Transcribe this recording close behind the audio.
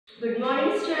Good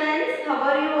morning students, how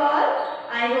are you all?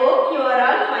 I hope you are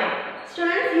all fine.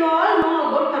 Students, you all know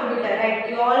about computer, right?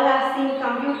 You all have seen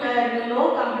computer, you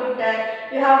know computer,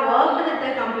 you have worked with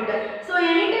the computer. So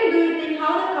anytime do you think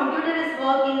how the computer is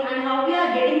working and how we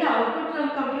are getting the output from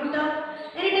computer?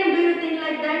 Anytime do you think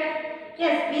like that?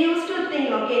 Yes, we used to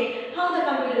think, okay, how the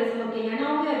computer is working and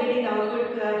how we are getting the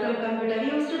output from computer.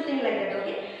 We used to think like that,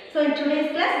 okay? So in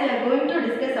today's class, we are going to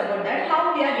discuss about that,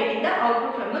 how we are getting the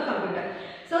output from the computer.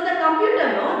 So the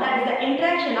computer, no, that is the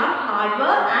interaction of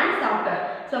hardware and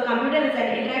software. So computer is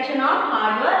an interaction of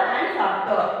hardware and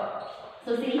software.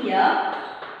 So see here.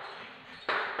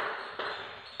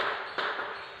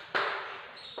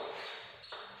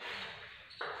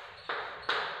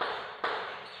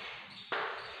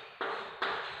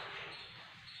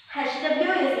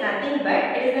 HW is nothing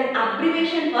but it is an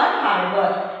abbreviation for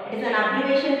hardware. It is an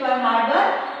abbreviation for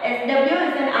hardware. SW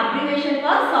is an abbreviation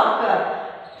for software.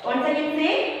 Once again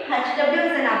say HW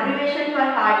is an abbreviation for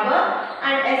hardware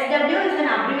and SW is an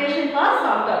abbreviation for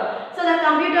software. So the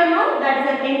computer knows that is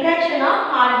an interaction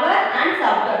of hardware and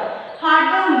software.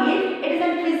 Hardware means it is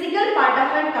a physical part of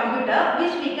a computer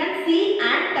which we can see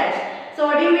and touch. So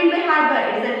what do you mean by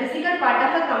hardware? It is a physical part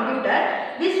of a computer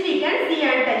which we can see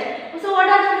and touch. So what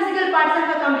are the physical parts of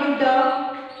a computer?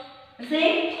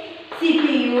 Say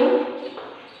CPU,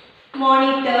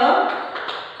 monitor,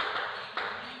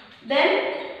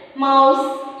 then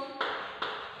mouse,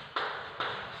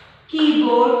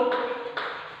 keyboard,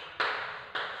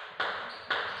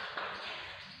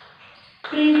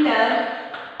 printer.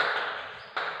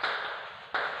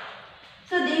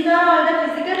 So these are all the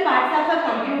physical parts of a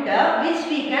computer which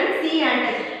we can see and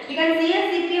touch. We can see a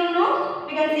CPU, no?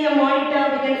 We can see a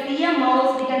monitor, we can see a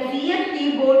mouse, we can see a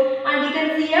keyboard and we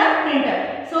can see a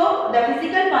printer. So the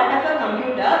physical part of a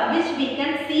computer which we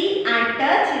can see and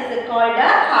touch is called a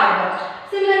hardware.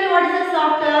 Similarly, what is the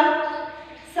software?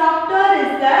 Software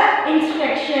is the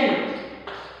instruction.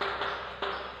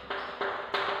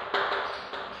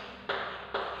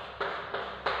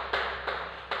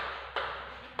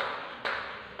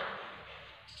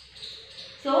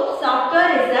 So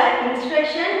software is an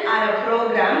instruction or a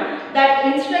program that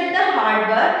instructs the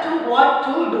hardware to what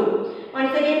to do.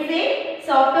 Once again say,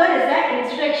 software is an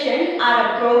instruction or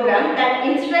a program that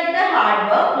instructs the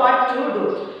hardware what to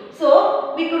do.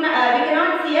 So we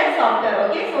cannot see a software,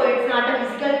 okay? So it's not a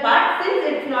physical part. Since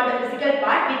it's not a physical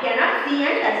part, we cannot see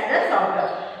and touch the software.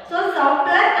 So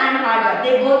software and hardware,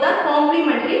 they both are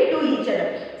complementary to each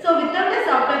other. So without the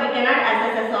software, we cannot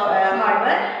access the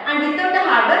hardware, and without the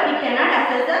hardware, we cannot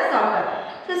access the software.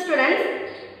 So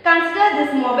students, consider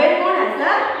this mobile phone as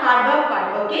a hardware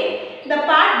part, okay? The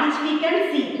part which we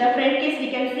can see, the front case we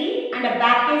can see and the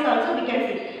back case also we can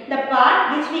see. The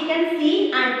part which we can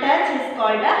see and touch is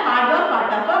called a hardware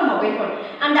part of a mobile phone.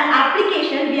 And the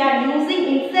application we are using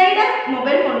inside a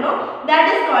mobile phone, no, that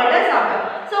is called a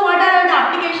software. So what are all the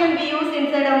applications we use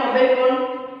inside a mobile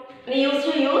phone? We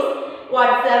used to use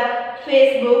WhatsApp,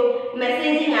 Facebook,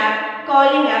 messaging app,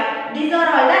 calling app. These are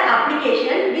all the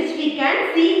applications which we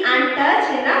can see and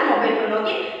touch in a mobile phone,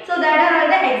 okay? So that are all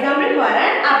the example for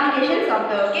an application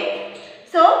software, okay?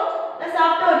 So the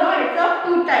software, no, it's of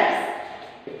two types.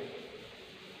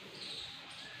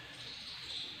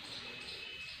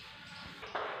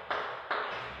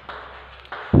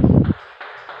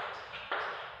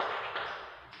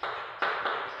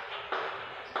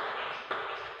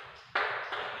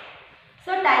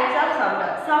 So types of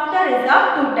software. Software is of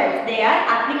two types. They are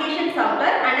application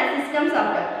software and a system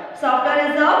software.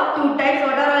 Software is of two types.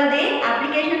 What are all they?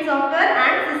 Application software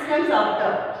and system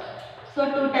software. So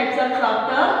two types of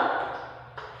software.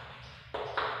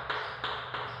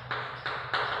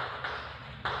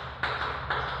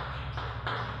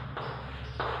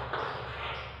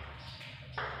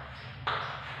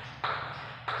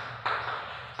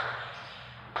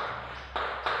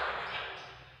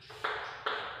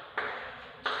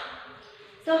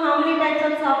 So how many types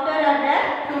of software are there?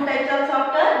 Two types of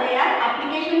software. They are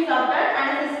application software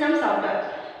and a system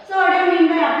software. So what do you mean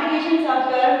by application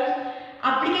software?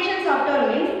 Application software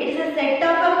means it is a set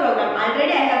of a program.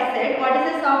 Already I have said what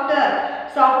is a software.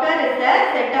 Software is a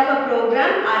set of a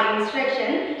program or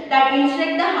instruction that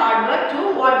instruct the hardware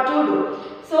to what to do.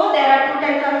 So there are two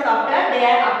types of software. They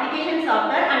are application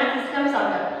software and a system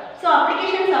software. So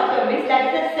application software means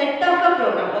that is a set of a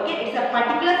program, okay? It's a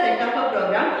particular set of a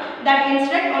program that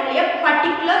instruct only a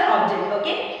particular object,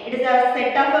 okay? It is a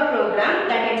set of a program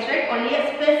that instruct only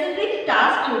a specific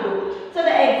task to do. So the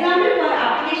example for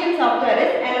application software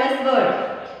is MS Word.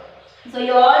 So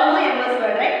you all know MS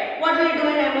Word, right? What will you do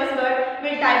in MS Word?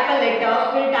 We'll type a letter,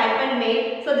 we'll type a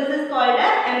mail. So this is called a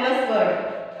MS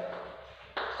Word.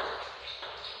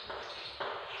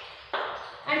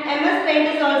 And MS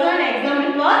Paint is also an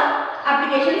example for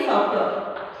application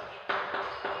software.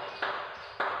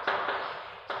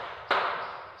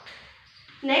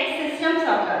 Next, system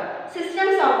software. System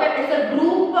software is a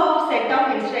group of set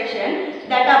of instructions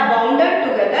that are bounded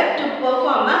together to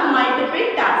perform a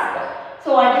multiple task.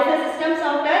 So what is a system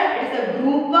software? It is a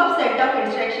group of set of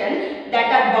instructions that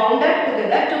are bounded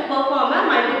together to perform a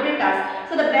multiple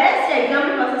task. So the best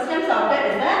example for system software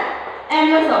is the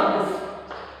MS Office.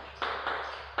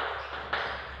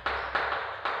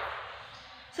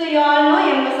 So you all know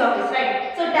MS Office,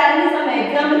 right? So tell me some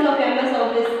examples of MS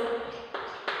Office.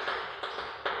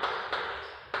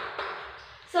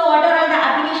 So what are all the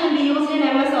applications we used in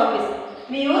MS Office?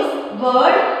 We use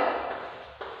Word,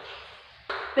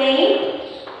 Paint,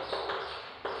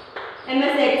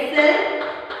 MS Excel,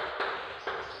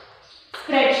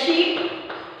 Spreadsheet,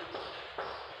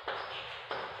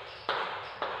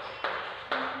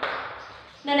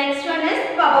 the next one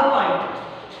is PowerPoint.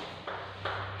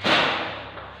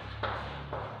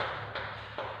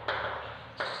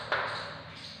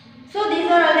 So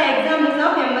these are all the examples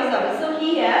of MS Office. So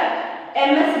here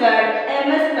MS Word,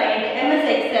 MS Paint, MS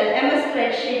Excel, MS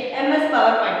Spreadsheet, MS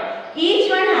PowerPoint.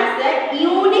 Each one has a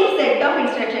unique set of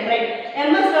instructions, right?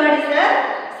 MS Word is a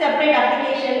separate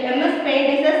application, MS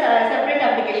Paint is a separate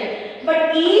application.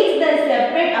 But each the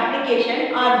separate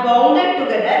application are bounded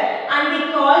together and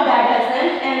we call that as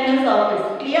an MS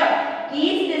Office. Clear?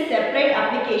 Each the separate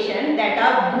application that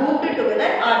are grouped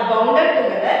together are bounded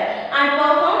together and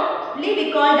performly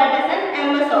we call that as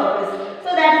an MS Office.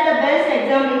 So that is the best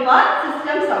example for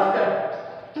system software.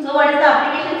 So what is the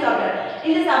application software?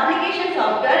 In this application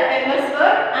software, MS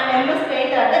Word and MS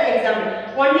Paint are the example.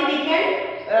 Only we can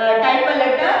type a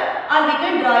letter or we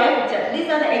can draw a picture.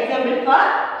 These are the examples for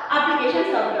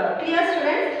application software. Clear,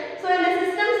 students? So in the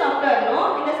system software,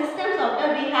 in the system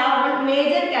software we have one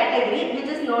major category which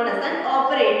is known as an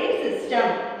operating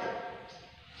system.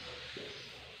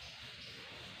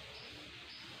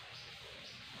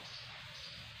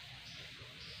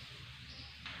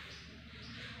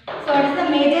 So what is the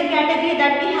major category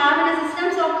that we have in a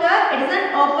system software? It is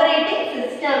an operating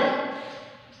system.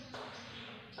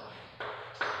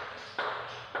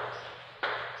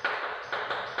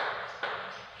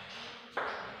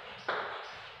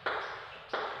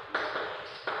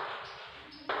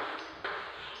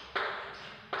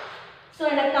 So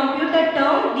in a computer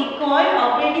term, we call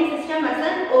operating system as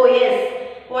an OS.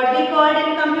 What we call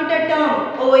in computer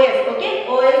term? OS. Okay,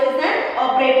 OS is an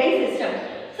operating system.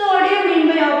 So what do you mean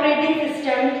by operating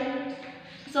system?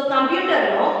 So computer,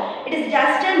 it is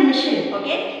just a machine.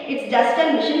 Okay, it's just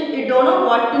a machine. We don't know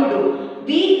what to do.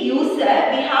 We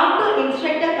user, we have to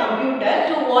instruct the computer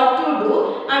to what to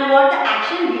do and what the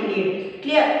action we need.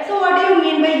 Clear? So what do you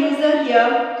mean by user here?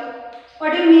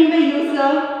 What do you mean by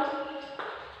user?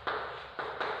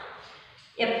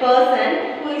 A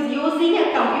person who is using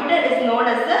a computer is known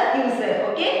as a user.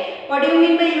 Okay. What do you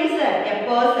mean by user? A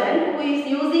person who is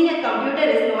using a computer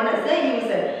is known as a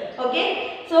user.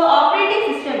 Okay. So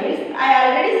operating system is, I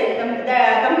already said, the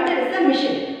computer is a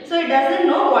machine. So it doesn't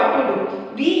know what to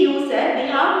do. We user, we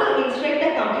have to instruct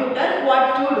the computer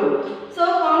what to do. So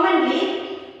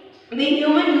commonly, we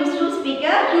human used to speak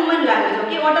a human language.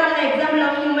 Okay. What are the example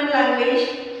of human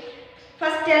language?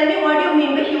 First tell me what you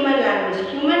mean by human language.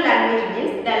 Human language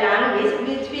means the language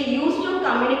which we use to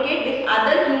communicate with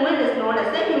other humans is known as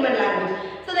the human language.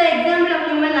 So the example of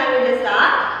human languages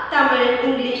are Tamil,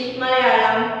 English,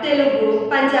 Malayalam,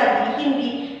 Telugu, Punjabi,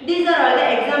 Hindi. These are all the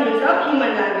examples of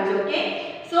human language.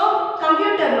 Okay. So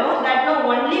computer know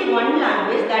only one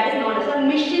language, that is known as a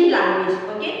machine language.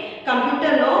 Okay.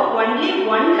 Computer know only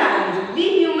one language.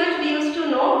 We humans we used to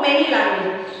know many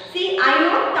languages. See, I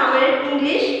know Tamil,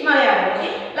 English, Malayalam.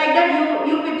 Okay, like that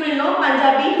you people know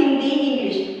Punjabi, Hindi,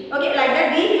 English. Okay, like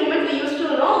that we humans we used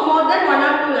to know more than one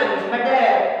or two languages. But the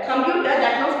computer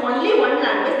that knows only one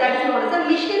language, that is known as a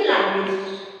machine language.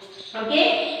 Okay.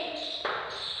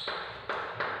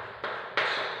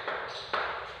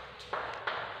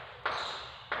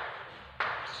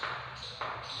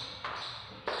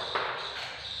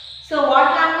 So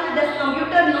what language does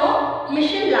computer know?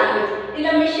 Machine language. In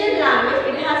the machine language,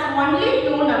 it has only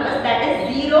two numbers, that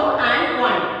is 0 and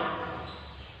 1.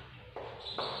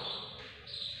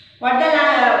 What the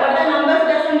numbers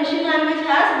does the machine language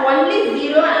has? Only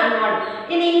 0 and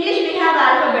 1. In English, we have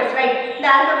alphabets, right? The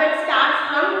alphabet starts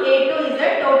from A to Z.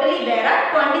 Totally there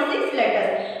are 26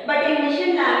 letters. But in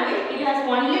machine language, it has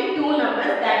only two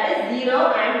numbers, that is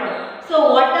 0 and 1.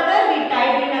 So whatever we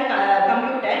type in a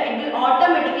computer, it will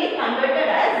automatically converted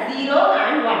as 0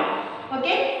 and 1.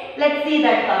 Okay, let's see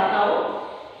that now.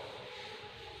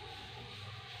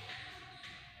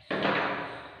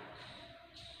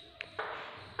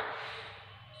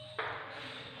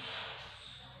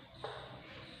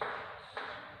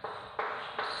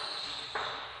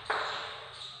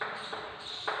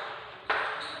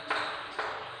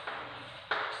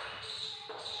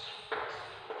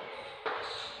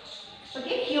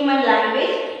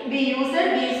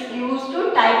 user is used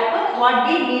to type what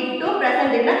we need to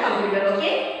present in the computer.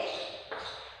 Okay.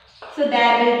 So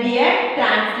there will be a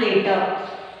translator.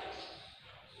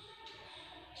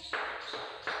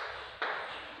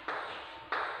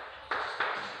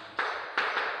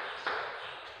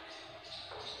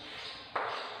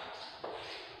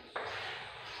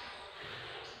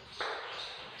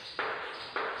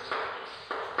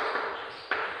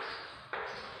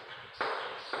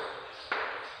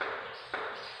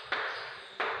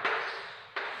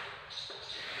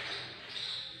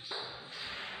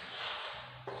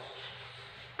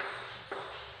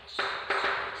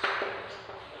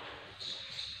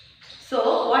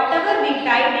 So whatever we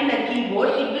typed in a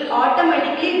keyboard, it will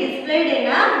automatically displayed in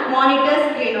a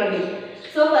monitor screen only.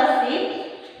 So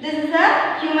firstly, this is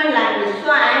a human language.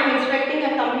 So I am instructing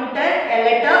a computer a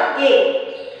letter A.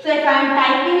 So if I am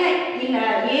typing A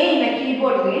in a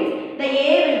keyboard means the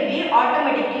A will be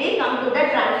automatically come to the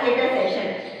translator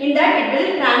session. In that it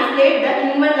will translate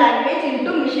the human language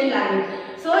into machine language.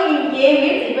 So in A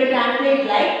means it will translate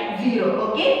like 0.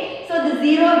 Okay. So the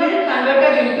 0 will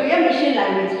convert into a machine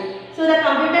language. So the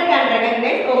computer can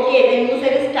recognize, okay, the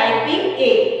user is typing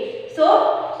A. So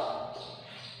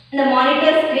in the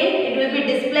monitor screen it will be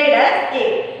displayed as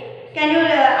A. Can you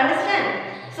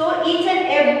understand? So each and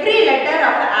every letter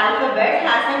of the alphabet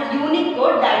has a unique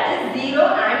code that is 0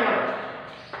 and 1.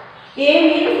 A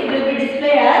means it will be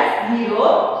displayed as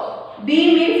 0.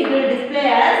 B means it will display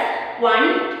as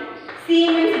 1. C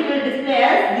means it will display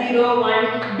as 0,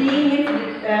 1. D means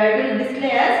it will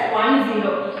display as 1,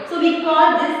 0. So we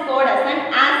call this code as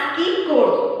an ASCII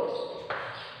code.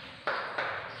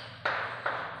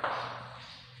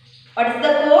 What is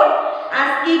the code?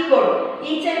 ASCII code.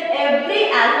 Each and every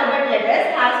alphabet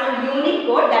letters has a unique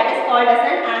code that is called as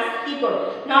an ASCII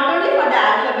code. Not only for the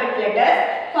alphabet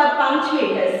letters, for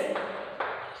punctuators.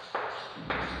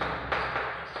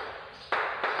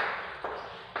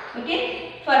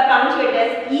 Okay, for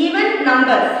punctuators, even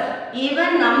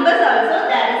numbers also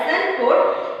there is a code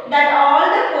that all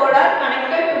the code are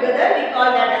connected together. We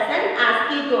call that as an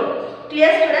ASCII code. Clear,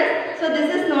 students? So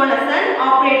this is known as an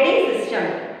operating system.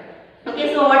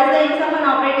 Okay, so what is the use of an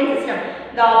operating system?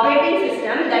 The operating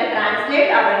system that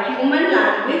translates our human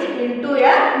language into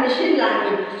a machine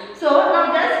language. So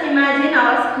now just imagine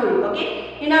our school.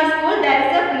 Okay, in our school there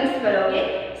is a principal.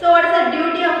 Okay, so what is the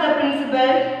duty of the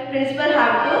principal? Principal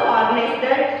have to organize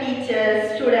the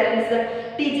teachers, students,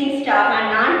 teaching staff and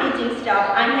non-teaching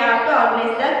staff, and have to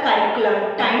organize the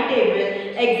curriculum,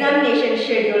 timetable, examination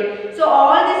schedule. So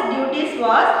all these duties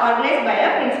was organized by a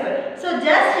principal. So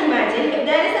just imagine if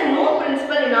there is no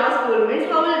principal in our school means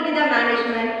how will be the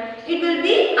management? It will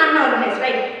be unorganized,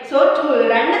 right? So to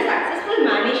run a successful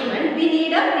management we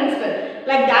need a principal.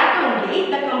 Like that only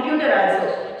the computer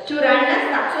also. To run a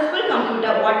successful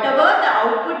computer, whatever the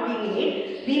output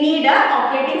we need a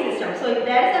operating system. So if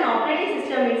there is an operating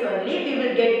system means only we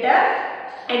will get the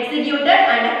executed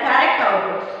and a correct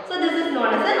output. So this is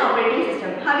known as an operating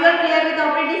system. Have you all clear with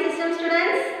operating system,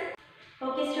 students?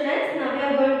 Okay, students, now we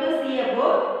are going to see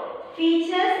about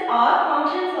features or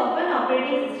functions of an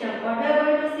operating system. What we are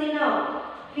going to see now?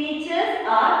 Features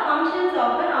or functions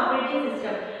of an operating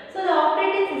system. So the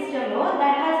operating system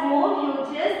that has more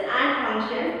features and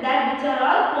functions that which are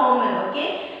all common.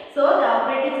 Okay. So the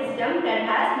operating system that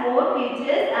has more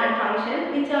features and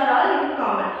functions which are all in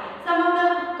common. Some of the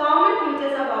common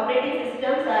features of operating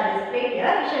systems are displayed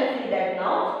here. We shall see that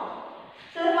now.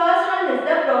 So the first one is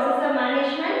the processor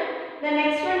management. The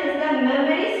next one is the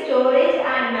memory storage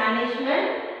and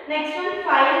management. Next one,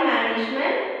 file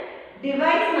management,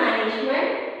 device management,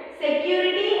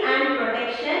 security and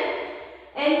protection,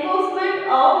 enforcement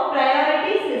of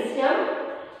priority system,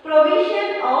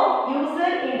 provision of user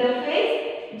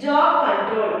interface, job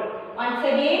control. Once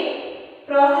again,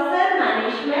 processor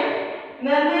management,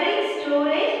 memory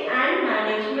storage and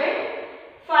management,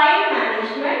 file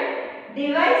management,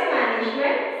 device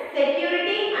management,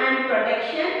 security and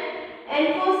protection,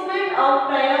 enforcement of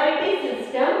priority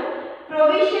system,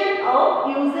 provision of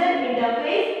user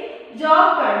interface,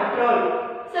 job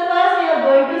control. So first we are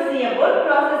going to see about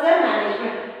processor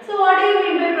management. So what do you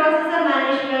mean by processor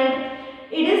management?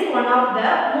 It is one of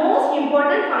the most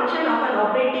important function of an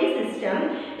operating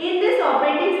system. In this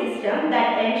operating system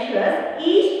that ensures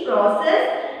each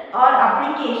process or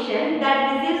application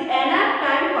that receives enough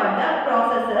time for the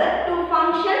processor to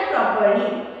function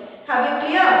properly. Have you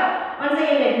clear? Once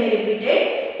again let me repeat it.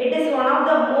 It is one of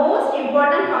the most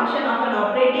important function of an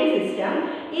operating system.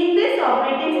 In this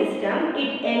operating system,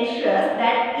 it ensures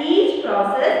that each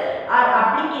process or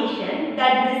application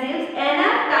that receives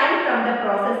enough time from the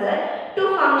processor to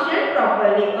function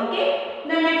properly. Okay.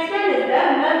 The next one is the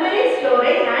memory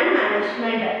storage and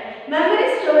management.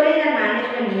 Memory storage and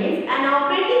management means an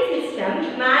operating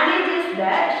system manages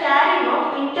the sharing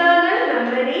of internal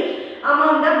memory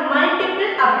among the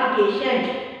multiple applications.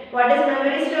 What is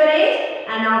memory storage?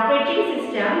 An operating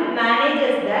system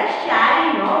manages the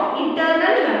sharing of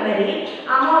internal memory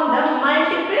among the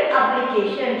multiple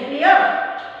applications. Clear?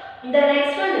 The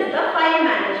next one is the file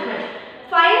management.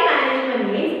 File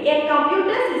management means a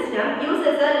computer system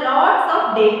uses a lots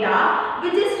of data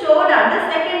which is stored on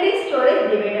the secondary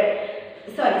storage devices.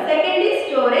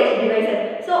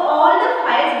 So all the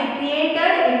files we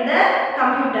created in the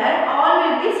computer all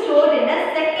will be stored in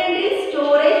a secondary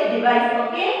storage device.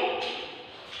 Okay.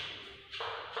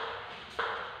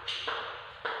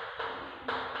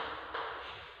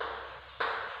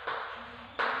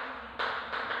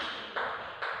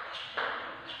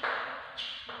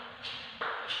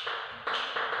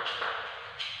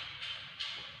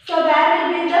 So where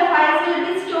will be the files will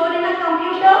be stored in a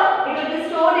computer? It will be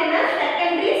stored in a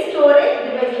secondary storage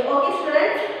device. Okay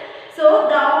students. So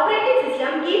the operating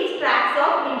system keeps tracks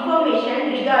of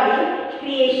information regarding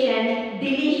creation,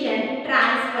 deletion,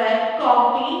 transfer,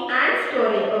 copy and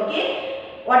storage. Okay.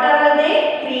 What are all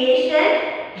they?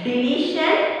 Creation,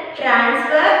 deletion,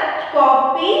 transfer,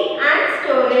 copy and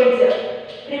storage.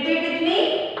 Repeat with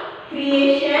me.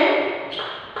 Creation.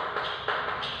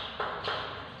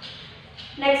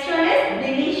 Next one is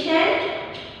deletion,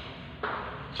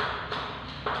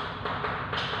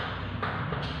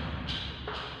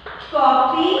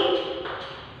 copy.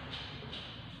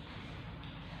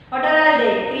 What are all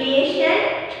they? Creation,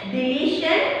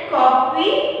 deletion,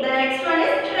 copy. The next one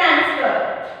is transfer.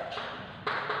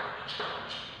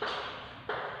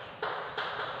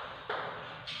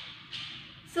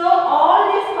 So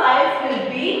all these files will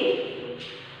be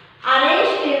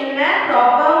arranged in a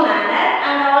proper manner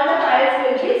and all the files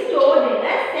will be stored in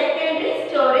a secondary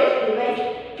storage device.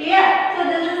 Clear? So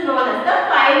this is known as the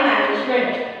file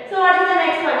management. So what is the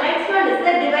next one? Next one is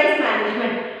the device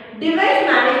management. Device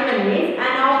management means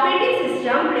an operating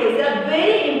system plays a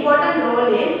very important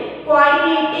role in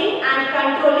coordinating and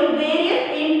controlling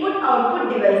various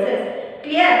input-output devices.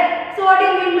 Clear? So what do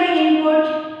you mean by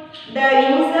input? The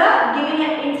user giving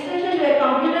an instruction to a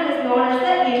computer is known as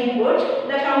the input.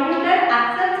 The computer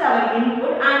accepts our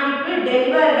input and it will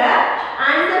deliver the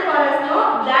answer for us.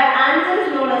 No, that answer is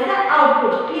known as the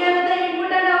output. Clear with the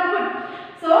input and output?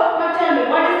 So, now tell me,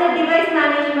 what is the device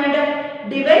management?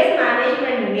 Device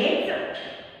management means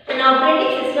an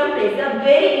operating system plays a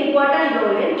very important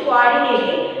role in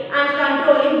coordinating and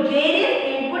controlling various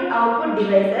input-output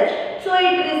devices. So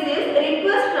it receives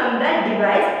requests from the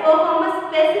device, perform a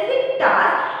specific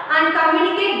task and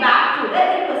communicate back to the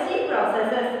requesting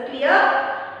processes. Clear?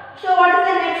 So what is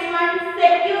the next one?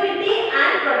 Security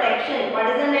and protection. What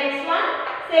is the next one?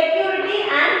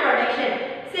 Security and protection.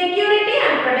 Security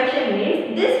and protection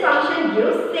means this function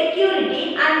gives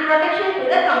security and protection to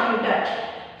the computer.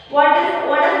 What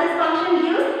does this function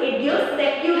give? It gives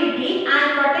security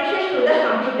and protection to the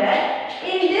computer.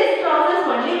 In this process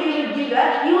only we will give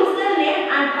a username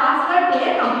and password to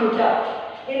a computer.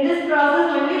 In this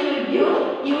process only we will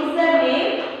give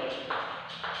username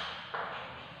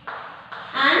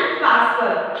and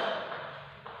password.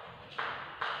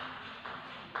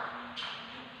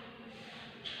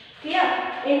 Clear?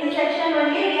 In this section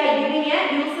only we are giving a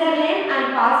username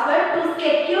and password to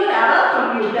secure our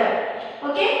computer.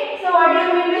 Okay, so what do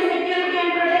you mean by security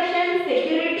and protection?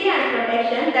 Security and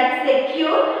protection that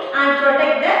secure and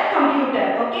protect the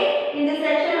computer. Okay, in this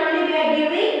section only we are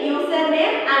giving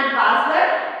username and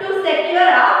password to secure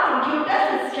our computer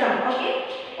system. Okay,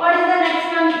 what is the next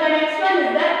one? The next one is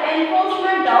the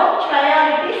enforcement of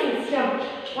priority system.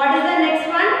 What is the next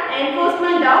one?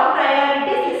 Enforcement of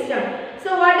priority system.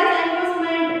 So what is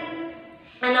enforcement?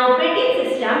 An operating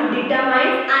system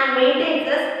determines and maintains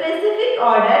a specific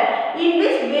order in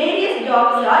which various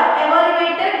jobs are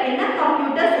evaluated in a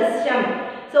computer system.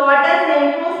 So what is the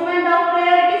enforcement of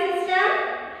priority system?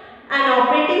 An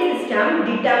operating system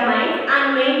determines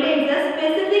and maintains a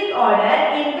specific order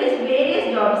in which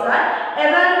various jobs are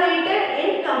evaluated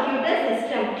in computer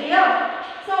system. Clear?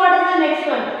 So what is the next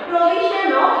one?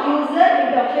 Provision of user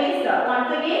interface.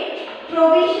 Once again,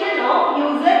 provision of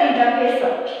user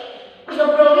interface.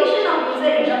 So provision of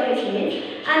user interface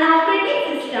means an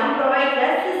operating system provides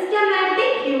a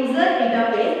systematic user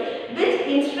interface which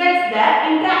instructs the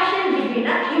interaction between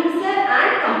a user and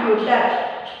computer.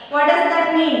 What does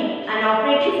that mean? An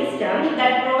operating system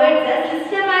that provides a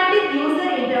systematic user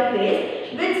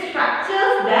interface which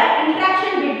structures the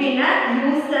interaction between a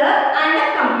user and a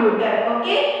computer.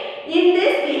 Okay. In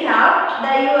this we have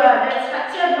the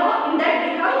structure. No, in that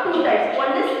we have two types.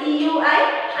 One is CUI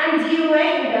and GUI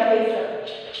interface.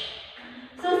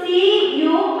 So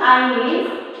CUI means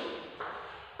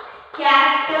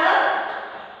character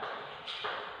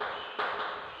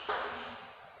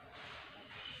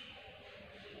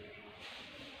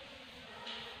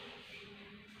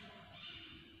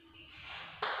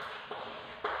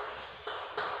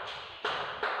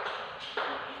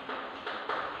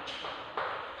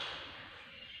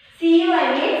CUI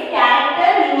means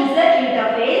character user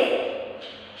interface.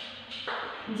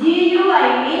 GUI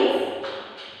means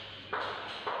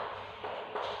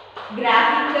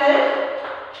graphical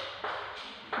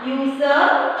user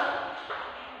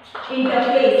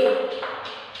interface.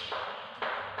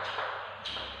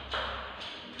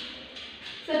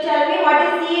 So tell me, what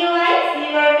is CUI?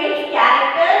 CUI means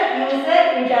character user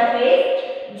interface.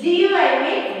 GUI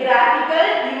means graphical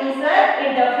user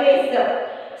interface.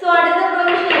 So what is the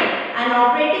provision? An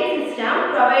operating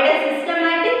system provides a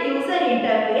systematic user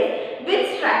interface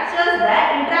which structures the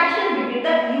interaction between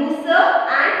the user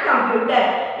and computer.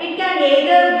 It can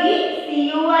either be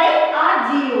CUI or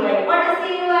GUI. What is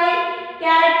CUI?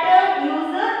 Character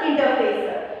user interface.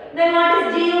 Then what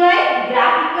is GUI?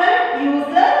 Graphical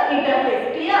user interface.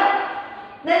 Clear?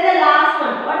 Then the last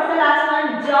one. What is the last one?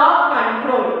 Job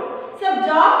control. So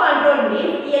job control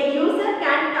means a user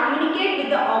can communicate with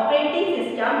the operating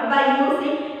system by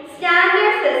using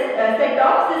standard set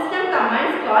of system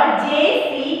commands called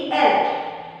JCL.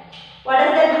 What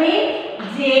does that mean?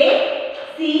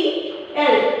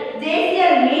 JCL.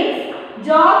 JCL means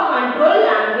job control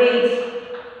language.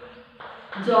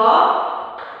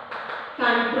 Job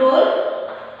control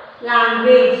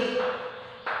language.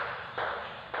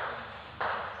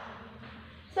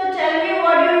 So tell me,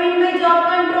 what do you mean by job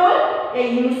control? A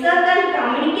user can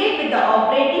communicate with the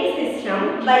operating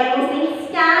system by using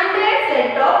standard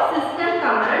set of system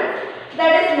commands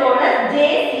that is known as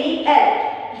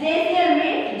JCL. JCL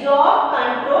means job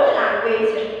control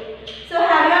language. So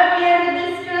have you all clear with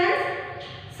this, students?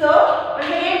 So once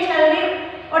again tell me,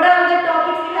 what are the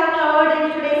topics we have covered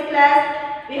in today's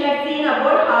class? We had seen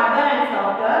about hardware and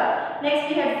software. Next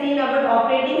we had seen about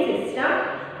operating system.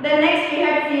 Then next we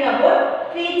had seen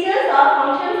about features or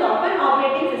functions of an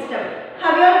operating system.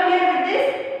 Have you all clear with this?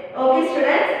 Okay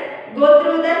students, go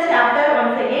through the chapter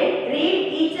once again.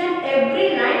 Read each and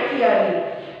every line clearly.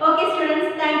 Okay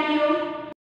students, thank you.